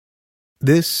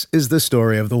This is the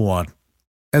story of the one.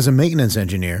 As a maintenance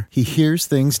engineer, he hears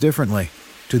things differently.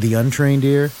 To the untrained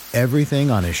ear,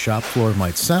 everything on his shop floor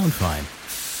might sound fine,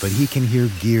 but he can hear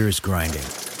gears grinding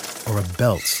or a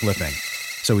belt slipping.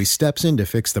 So he steps in to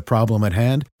fix the problem at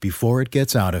hand before it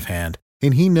gets out of hand.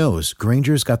 And he knows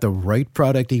Grainger's got the right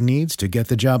product he needs to get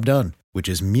the job done, which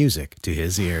is music to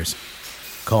his ears.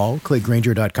 Call, click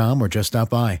Grainger.com, or just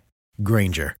stop by.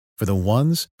 Grainger, for the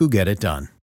ones who get it done.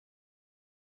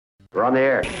 We're on the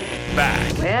air.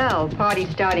 Back Well, party's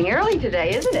starting early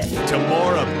today, isn't it? to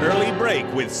more of Early Break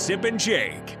with Sip and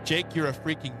Jake. Jake, you're a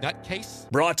freaking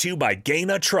nutcase. Brought to you by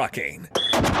Gaina Trucking.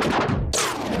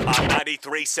 On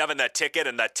 93.7 The Ticket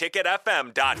and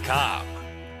theticketfm.com.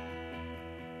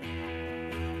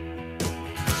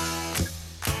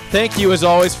 Thank you, as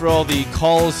always, for all the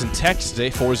calls and texts today.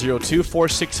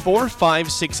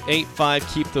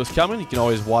 402-464-5685. Keep those coming. You can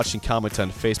always watch and comment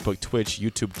on Facebook, Twitch,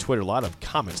 YouTube, Twitter. A lot of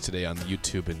comments today on the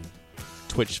YouTube and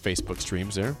Twitch, Facebook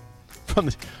streams there. From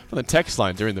the text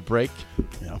line during the break.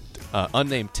 Yeah.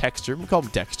 Unnamed texter. We call him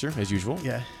Dexter, as usual.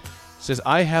 Yeah. Says,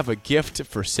 I have a gift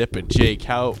for Sip and Jake.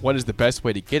 What is the best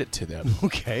way to get it to them?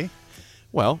 Okay.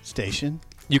 Well, Station.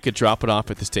 you could drop it off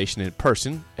at the station in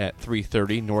person at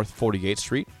 330 North 48th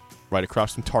Street, right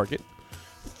across from Target.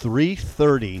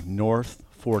 330 North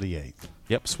 48th.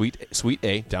 Yep, Suite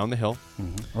A, down the hill.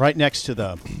 Mm-hmm. Right next to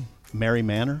the Mary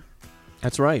Manor.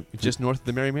 That's right, just north of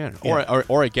the Mary Manor. Yeah.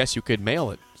 Or I guess you could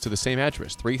mail it to the same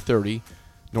address, 330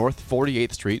 North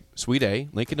 48th Street, Suite A,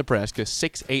 Lincoln, Nebraska,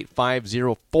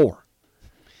 68504.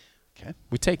 Okay.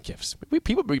 We take gifts.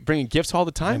 People be bringing gifts all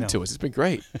the time know. to us. It's been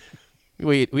great.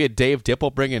 we had Dave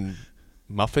Dipple bringing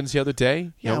muffins the other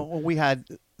day. Yeah, well, we had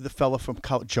the fella from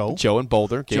Joe. Joe in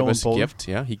Boulder gave Joe in us a Boulder. gift.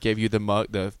 Yeah, he gave you the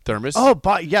mug, the thermos. Oh,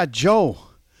 yeah, Joe.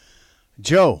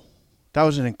 Joe, that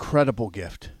was an incredible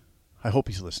gift. I hope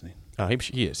he's listening.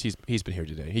 He is. He's been here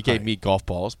today. He gave me golf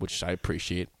balls, which I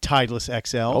appreciate. Titleist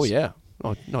XLs. Oh yeah.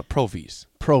 Oh no, Pro Vs.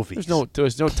 Pro Vs.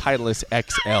 There's no Titleist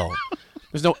XL.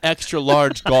 There's no extra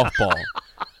large golf ball.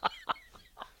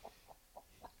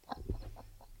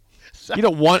 You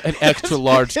don't want an extra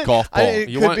large golf ball.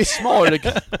 You want it smaller.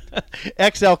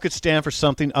 XL could stand for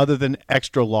something other than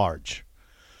extra large,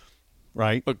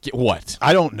 right? What?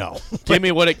 I don't know. Give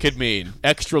me what it could mean.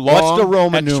 Extra long. What's the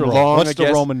Roman extra numeral? Long, What's I the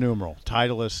guess? Roman numeral?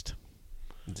 Titleist.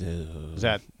 Is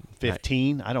that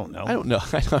 15? I don't know. I don't know.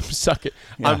 I'm sucking.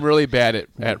 Yeah. I'm really bad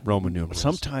at Roman numerals.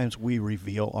 Sometimes we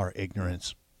reveal our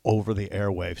ignorance over the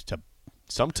airwaves to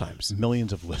Sometimes.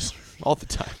 millions of listeners. All the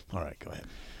time. All right, go ahead.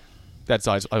 That's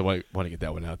always, I want to get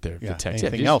that one out there. Yeah. For text.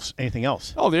 Anything else? Anything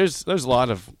else? Oh, there's a lot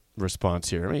of response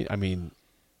here. I mean,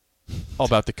 all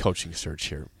about the coaching search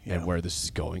here and where this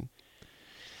is going.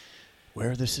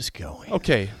 Where this is going.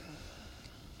 Okay,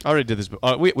 I already did this.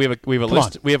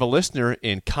 We have a listener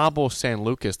in Cabo San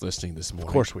Lucas listening this morning.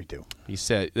 Of course we do. He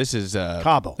said this is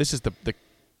Cabo. This is the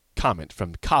comment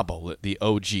from Cabo, the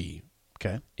OG.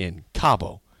 Okay. In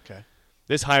Cabo. Okay.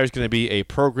 This hire is going to be a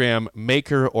program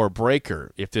maker or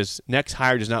breaker. If this next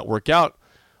hire does not work out,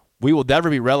 we will never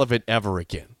be relevant ever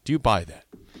again. Do you buy that?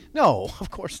 No,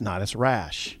 of course not. It's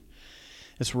rash.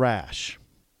 It's rash.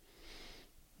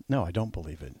 No, I don't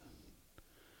believe it.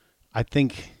 I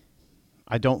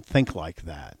don't think like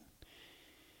that.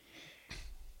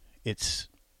 It's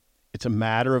a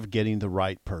matter of getting the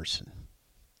right person.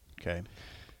 Okay?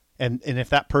 And if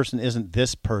that person isn't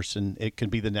this person, it can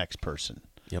be the next person.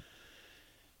 Yep.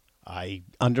 I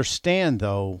understand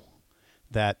though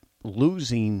that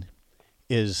losing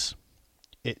is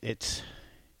it's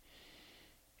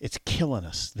killing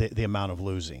us, the amount of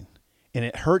losing. And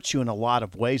it hurts you in a lot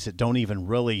of ways that don't even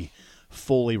really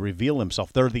fully reveal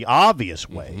themselves. They're the obvious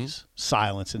ways. Mm-hmm.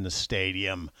 Silence in the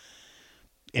stadium,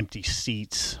 empty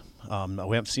seats. We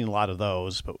haven't seen a lot of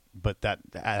those, but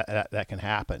that can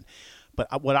happen.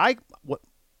 But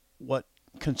what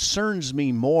concerns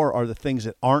me more are the things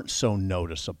that aren't so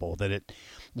noticeable, that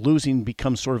losing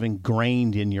becomes sort of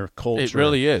ingrained in your culture. It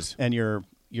really is. And your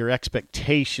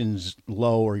expectations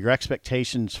lower, your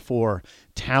expectations for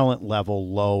talent level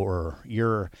lower.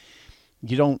 You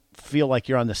don't feel like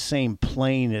you're on the same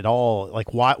plane at all.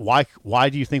 Like why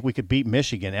do you think we could beat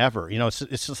Michigan ever?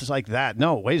 It's just like that.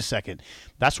 No, wait a second.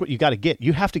 That's what you got to get.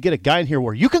 You have to get a guy in here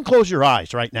where you can close your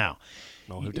eyes right now.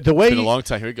 It's been a long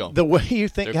time. Here we go. The way you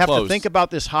to think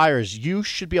about this hire is you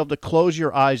should be able to close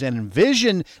your eyes and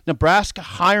envision Nebraska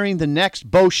hiring the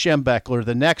next Bo Schembechler,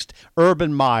 the next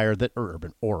Urban Meyer, the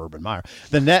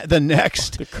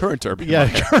next the current Urban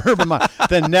Meyer. Urban Meyer,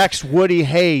 the next Woody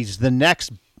Hayes, the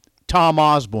next Tom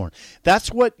Osborne.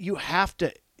 That's what you have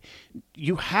to.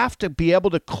 You have to be able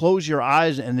to close your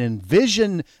eyes and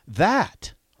envision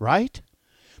that, right?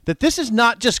 That this is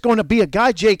not just going to be a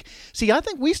guy, Jake. See, I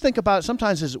think we think about it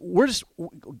sometimes as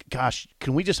gosh,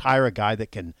 can we just hire a guy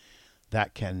that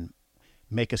can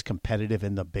make us competitive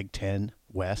in the Big Ten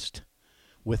West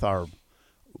with our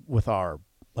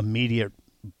immediate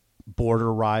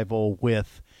border rival,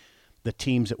 with the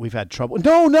teams that we've had trouble.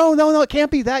 No, it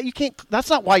can't be that. You can't. That's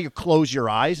not why you close your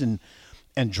eyes and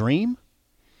dream.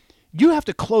 You have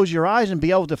to close your eyes and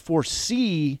be able to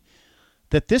foresee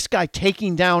that this guy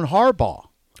taking down Harbaugh.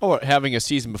 Or having a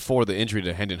season before the injury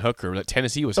to Hendon Hooker that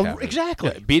Tennessee was having.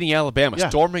 Exactly. Yeah, beating Alabama,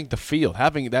 storming the field,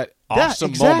 having that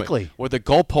awesome exactly. moment where the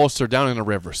goalposts are down in a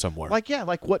river somewhere. Like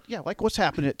what's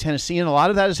happening at Tennessee, and a lot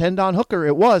of that is Hendon Hooker.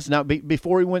 It was now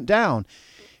before he went down.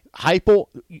 Heupel,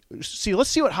 let's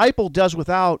see what Heupel does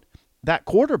without that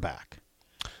quarterback.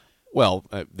 Well,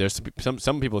 there's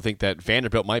some people think that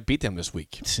Vanderbilt might beat them this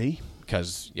week. See,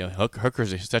 because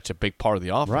Hooker's such a big part of the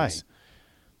offense, right?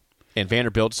 And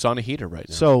Vanderbilt's on a heater right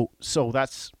now. So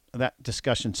that's that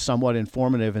discussion somewhat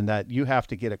informative in that you have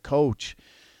to get a coach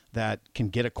that can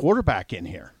get a quarterback in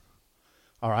here.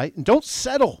 All right, and don't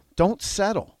settle.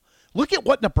 Look at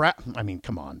what Nebraska. I mean,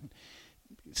 come on.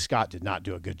 Scott did not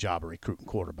do a good job of recruiting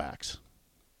quarterbacks.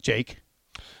 Jake?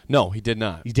 No, he did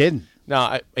not. He didn't.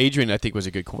 No, Adrian, I think, was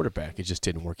a good quarterback. It just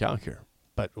didn't work out here.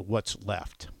 But what's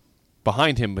left?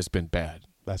 Behind him has been bad.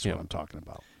 That's what I'm talking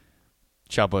about.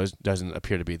 Chubba doesn't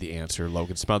appear to be the answer.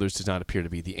 Logan Smothers does not appear to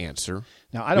be the answer.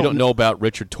 Now, we don't know about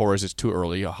Richard Torres. It's too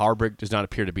early. Harbrick does not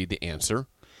appear to be the answer.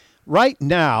 Right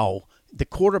now, the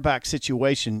quarterback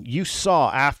situation you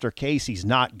saw after Casey's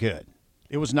not good.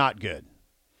 It was not good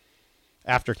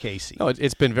after Casey. No,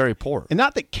 it's been very poor. And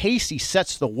not that Casey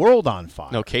sets the world on fire.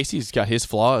 No, Casey's got his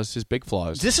flaws, his big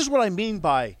flaws. This is what I mean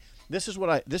by this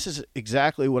is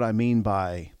exactly what I mean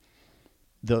by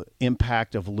the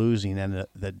impact of losing and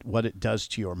what it does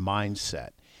to your mindset.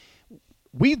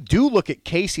 We do look at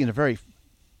Casey in a very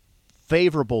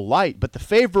favorable light, but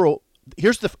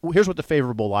here's what the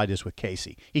favorable light is with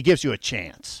Casey. He gives you a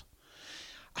chance.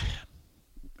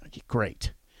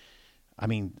 Great. I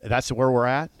mean, that's where we're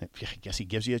at. I guess he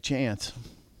gives you a chance.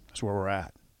 That's where we're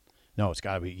at. No, it's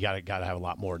got to be. You got to have a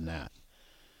lot more than that.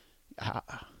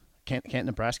 Can't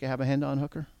Nebraska have a Hendon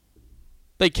Hooker?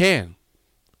 They can.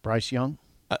 Bryce Young.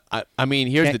 I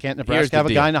mean, can't Nebraska have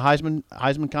a guy in the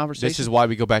Heisman conversation? This is why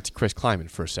we go back to Chris Kleiman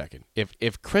for a second.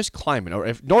 If Chris Kleiman, or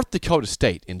if North Dakota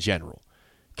State in general,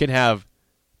 can have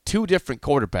two different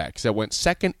quarterbacks that went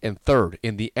second and third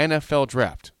in the NFL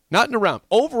draft, not in a round,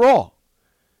 overall.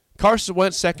 Carson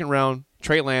Wentz, second round.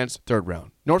 Trey Lance, third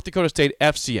round. North Dakota State,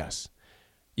 FCS.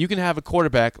 You can have a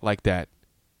quarterback like that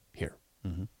here.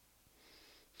 Mm-hmm.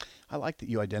 I like that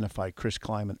you identified Chris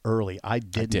Kleiman early. I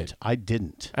didn't.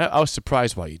 I was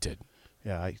surprised why you did.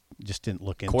 Yeah, I just didn't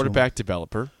look into quarterback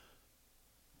developer,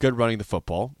 good running the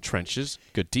football, trenches,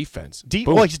 good defense.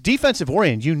 Well, he's defensive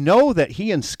oriented. You know that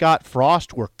he and Scott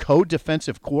Frost were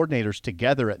co-defensive coordinators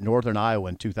together at Northern Iowa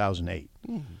in 2008.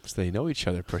 So they know each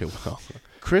other pretty well.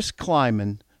 Chris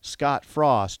Kleiman, Scott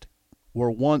Frost were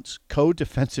once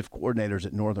co-defensive coordinators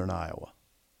at Northern Iowa.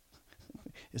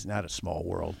 Isn't that a small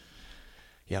world?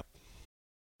 Yep.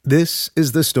 This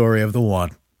is the story of the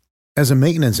one. As a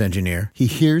maintenance engineer, he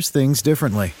hears things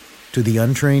differently. To the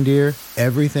untrained ear,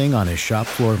 everything on his shop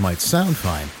floor might sound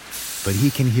fine, but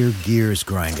he can hear gears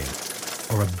grinding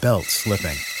or a belt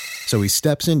slipping. So he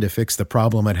steps in to fix the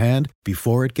problem at hand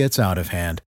before it gets out of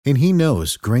hand. And he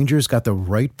knows Grainger's got the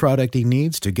right product he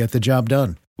needs to get the job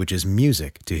done, which is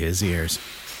music to his ears.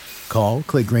 Call,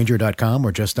 click Grainger.com,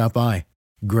 or just stop by.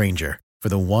 Grainger, for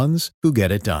the ones who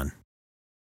get it done.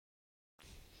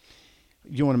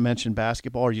 You want to mention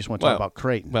basketball, or you just want to talk about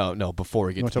Creighton? Well, no, before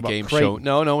we get to the game Creighton?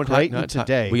 show. No, we're Creighton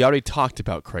today. We already talked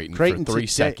about Creighton for 3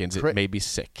 seconds. It made me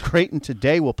sick. Creighton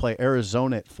today will play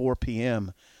Arizona at 4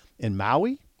 p.m. in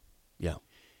Maui. Yeah.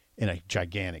 In a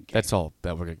gigantic game. That's all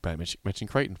that we're going to mention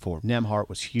Creighton for. Nemhart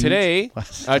was huge. Today,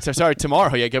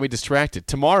 tomorrow. Yeah, got me distracted.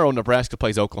 Tomorrow, Nebraska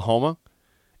plays Oklahoma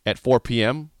at 4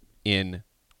 p.m. in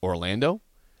Orlando.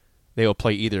 They will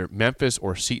play either Memphis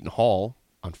or Seton Hall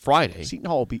on Friday. Seton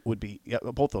Hall would be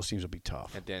both those teams would be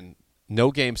tough. And then no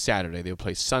game Saturday. They will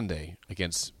play Sunday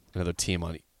against another team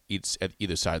on at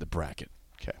either side of the bracket.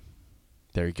 Okay.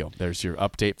 There you go. There's your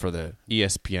update for the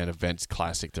ESPN Events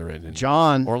Classic they're in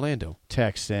John Orlando.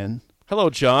 Text in. Hello,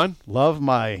 John. Love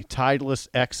my Titleist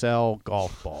XL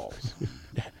golf balls.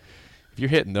 If you're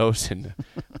hitting those, and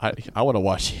I want to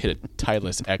watch you hit a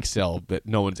Titleist XL that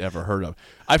no one's ever heard of.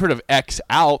 I've heard of X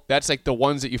Out. That's like the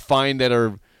ones that you find that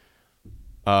are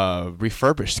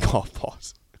refurbished golf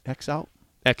balls. X Out?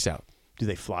 X Out. Do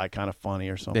they fly kind of funny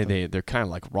or something? They're kind of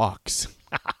like rocks.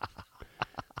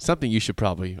 Something you should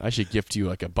I should gift you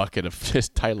like a bucket of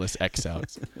just Titleist X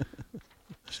outs.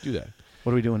 Should do that.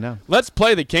 What are we doing now? Let's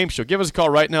play the game show. Give us a call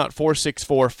right now at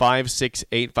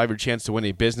 464-5685. Your chance to win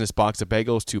a business box of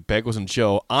bagels to Bagels and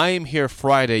Joe. I am here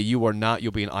Friday. You are not.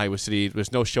 You'll be in Iowa City.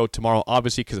 There's no show tomorrow,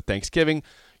 obviously, because of Thanksgiving.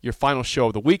 Your final show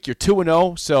of the week. You're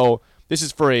 2-0, so this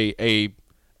is for a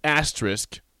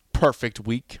asterisk perfect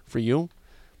week for you.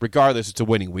 Regardless, it's a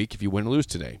winning week if you win or lose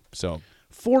today. So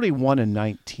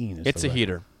 41-19 is it's the a record.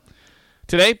 heater.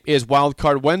 Today is Wild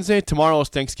Card Wednesday. Tomorrow is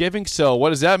Thanksgiving. So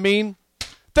what does that mean?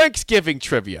 Thanksgiving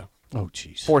trivia. Oh,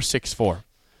 jeez.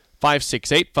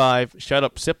 464-5685. Shut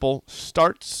Up Sipple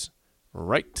starts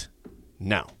right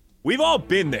now. We've all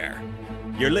been there.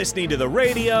 You're listening to the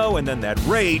radio, and then that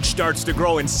rage starts to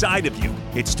grow inside of you.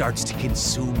 It starts to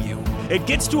consume you. It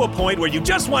gets to a point where you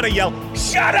just want to yell,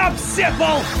 "Shut up,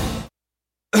 Sipple!"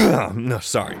 No,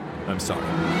 sorry. I'm sorry.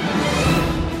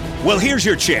 Well, here's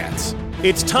your chance.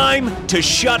 It's time to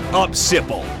shut up,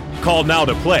 Sipple. Call now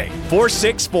to play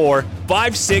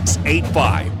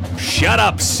 464-5685. Shut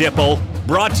up, Sipple.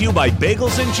 Brought to you by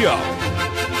Bagels and Joe.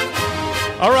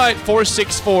 All right,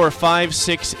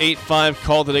 464-5685.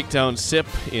 Call the Takedown Sip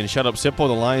in Shut Up Sipple.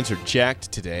 The lines are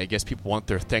jacked today. I guess people want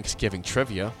their Thanksgiving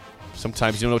trivia.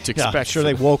 Sometimes you don't know what to expect. I'm sure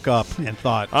they woke up and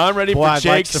thought, I'm ready "Boy, for I'd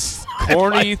like Jake's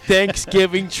corny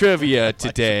Thanksgiving trivia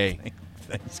today.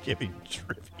 Thanksgiving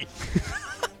trivia.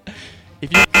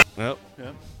 If you, well,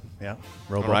 Yeah.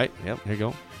 all right, yep, here you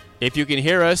go. If you can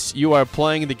hear us, you are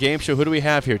playing the game show. Who do we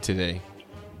have here today?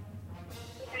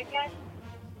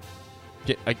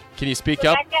 Can you speak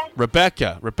up?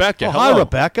 Rebecca, Oh, hello. hi,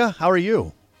 Rebecca. How are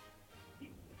you?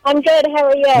 I'm good. How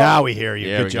are you? Now we hear you.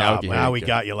 Yeah, Good now job. we can hear Now you. we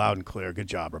got you loud and clear. Good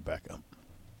job, Rebecca.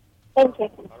 Thank you.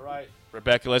 All right,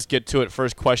 Rebecca, let's get to it.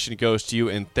 First question goes to you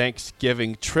in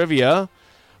Thanksgiving trivia.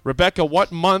 Rebecca,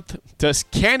 what month does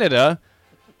Canada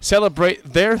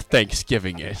celebrate their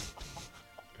Thanksgiving in?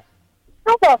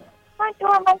 How am I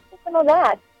supposed to know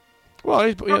that?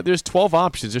 Well, there's 12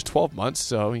 options. There's 12 months,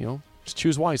 so, just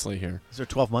choose wisely here. Is there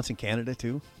 12 months in Canada,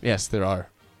 too? Yes, there are.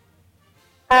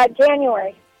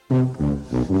 January. You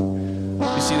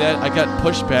see that? I got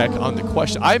pushback on the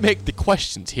question. I make the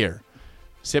questions here.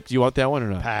 Sip, do you want that one or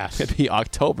not? Pass. It'd be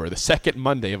October, the second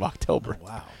Monday of October.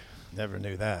 Wow. Never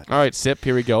knew that. All right, Sip,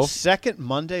 here we go. Second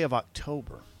Monday of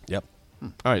October. Yep.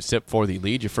 All right, Sip, for the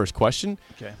lead, your first question.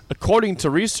 Okay. According to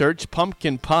research,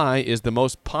 pumpkin pie is the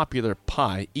most popular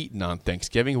pie eaten on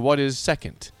Thanksgiving. What is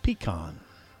second? Pecan.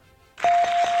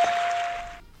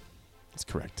 That's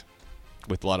correct.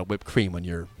 With a lot of whipped cream on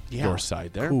your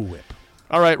side there. Cool Whip.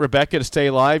 All right, Rebecca, to stay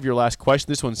alive, your last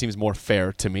question. This one seems more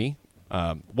fair to me.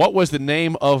 What was the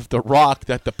name of the rock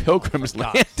that the Pilgrims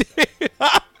landed?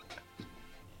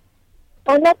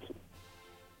 Plymouth.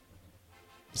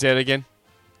 Say it again.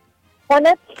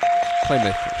 Plymouth.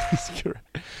 Plymouth.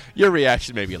 Your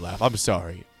reaction made me laugh. I'm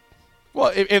sorry.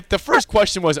 Well, if the first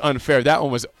question was unfair, that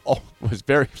one was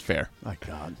very fair. My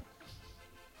God.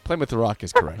 Plymouth Rock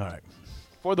is correct. All right.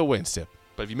 For the win, Sip.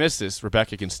 But if you miss this,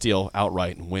 Rebecca can steal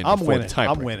outright and win I'm before winning. the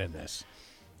tiebreaker. I'm winning this.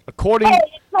 According, Hey,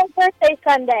 it's my birthday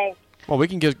Sunday. well, we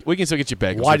can still get you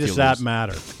bagels. Why if you does that lose.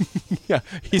 matter? Yeah,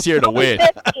 he's here to win.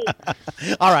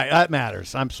 50. All right, that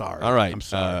matters. I'm sorry. All right, I'm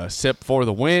sorry. Sip for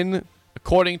the win.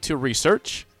 According to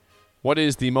research, what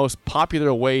is the most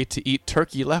popular way to eat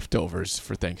turkey leftovers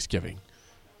for Thanksgiving?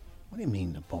 What do you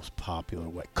mean the most popular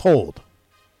way? Cold.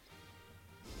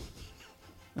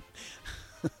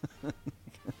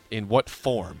 In what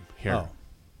form? Here. Oh.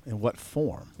 In what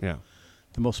form? Yeah.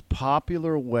 The most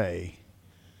popular way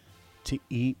to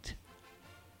eat.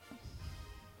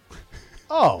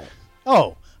 Oh,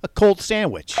 a cold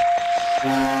sandwich.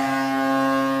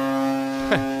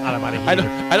 I'm on a heater.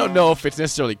 I don't know if it's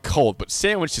necessarily cold, but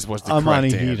sandwiches was the I'm on a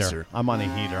correct heater. answer. I'm on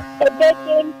a heater. The good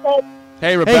game said,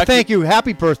 Hey, Rebecca. Hey, thank you.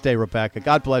 Happy birthday, Rebecca.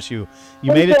 God bless you.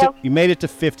 You Thank made it. you. You made it to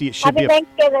 50. It should Happy be.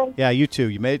 Thanksgiving. Yeah, you too.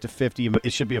 You made it to 50.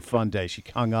 It should be a fun day. She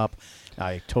hung up.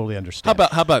 I totally understand.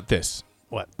 How about this?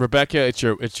 What? Rebecca, it's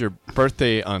your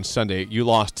birthday on Sunday. You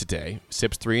lost today.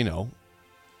 Sip's 3-0.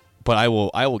 But I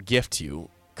will gift you,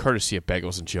 courtesy of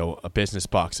Bagels and Joe, a business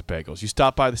box of bagels. You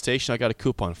stop by the station, I got a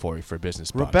coupon for you for a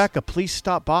business box. Rebecca, please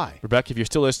stop by. Rebecca, if you're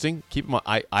still listening, keep in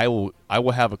mind I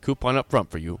will have a coupon up front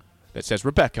for you that says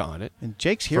Rebecca on it. And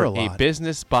Jake's here for a lot. A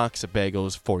business box of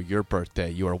bagels for your birthday.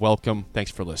 You are welcome.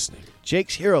 Thanks for listening.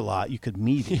 Jake's here a lot. You could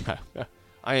meet him. Yeah,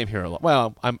 I am here a lot.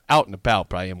 Well, I'm out and about,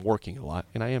 but I am working a lot,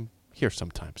 and I am here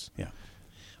sometimes. Yeah.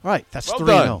 All right, that's Well 3-0.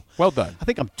 done. Well done. I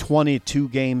think I'm 22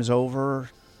 games over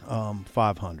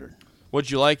 500. Would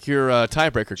you like your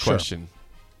tiebreaker Sure. question?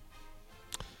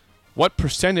 What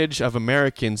percentage of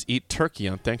Americans eat turkey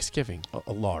on Thanksgiving?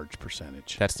 A large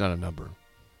percentage. That's not a number.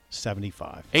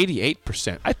 75.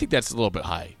 88%. I think that's a little bit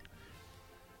high.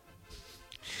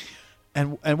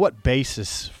 And what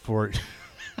basis for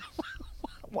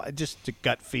what, just a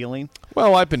gut feeling?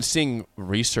 Well, I've been seeing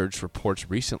research reports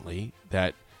recently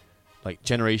that like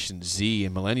Generation Z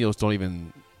and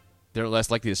millennials they're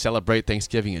less likely to celebrate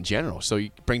Thanksgiving in general. So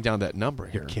you bring down that number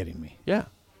here. You're kidding me. Yeah.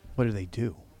 What do they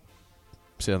do?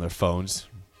 Sit on their phones,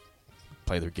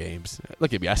 play their games.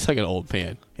 Look at me. I sound like an old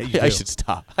man. Yeah, I should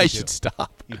stop. I should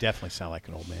stop. You definitely sound like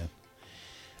an old man.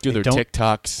 Do their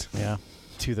TikToks. Yeah.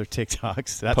 Do their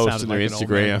TikToks. That Post sounds on like their an old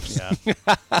man. Instagrams.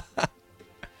 Yeah.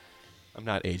 I'm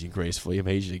not aging gracefully. I'm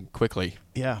aging quickly.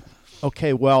 Yeah.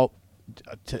 Okay, well,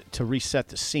 to reset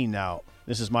the scene now,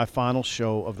 this is my final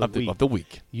show of the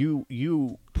week.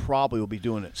 You probably will be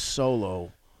doing it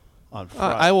solo on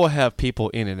Friday. I will have people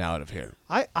in and out of here.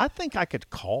 I think I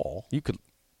could call. You could,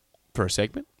 for a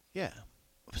segment? Yeah.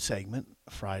 A segment,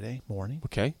 Friday morning.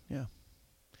 Okay. Yeah.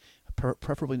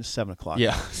 Preferably in the 7 o'clock.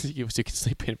 Yeah, so you can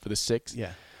sleep in for the 6.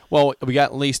 Yeah. Well, we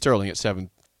got Lee Sterling at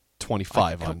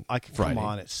 7:25 on I could Friday. come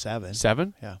on at 7.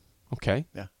 7? Yeah. Okay.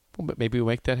 Yeah. Well, but maybe we'll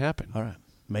make that happen. All right.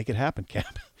 Make it happen,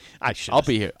 Cap. I'll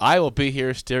be here. I will be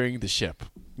here steering the ship.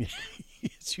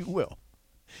 Yes, you will.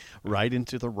 Right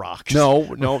into the rocks. No,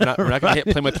 we're not going to hit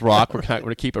Plymouth Rock. We're going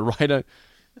to keep it right in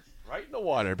the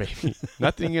water, baby.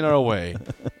 Nothing in our way.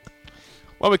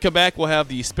 When we come back, we'll have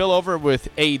the spillover with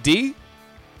AD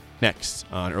next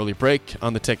on Early Break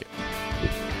on the Ticket.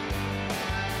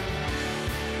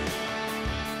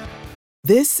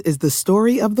 This is the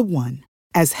story of the one.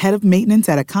 As head of maintenance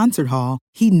at a concert hall,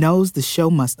 he knows the show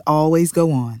must always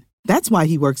go on. That's why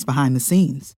he works behind the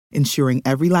scenes, ensuring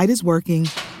every light is working,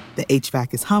 the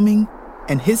HVAC is humming,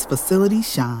 and his facility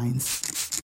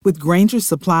shines. With Grainger's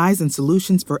supplies and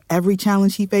solutions for every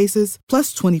challenge he faces,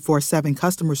 plus 24/7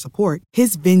 customer support,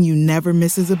 his venue never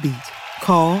misses a beat.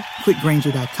 Call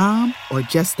quickgrainger.com or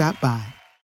just stop by.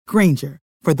 Grainger,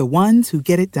 for the ones who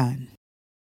get it done.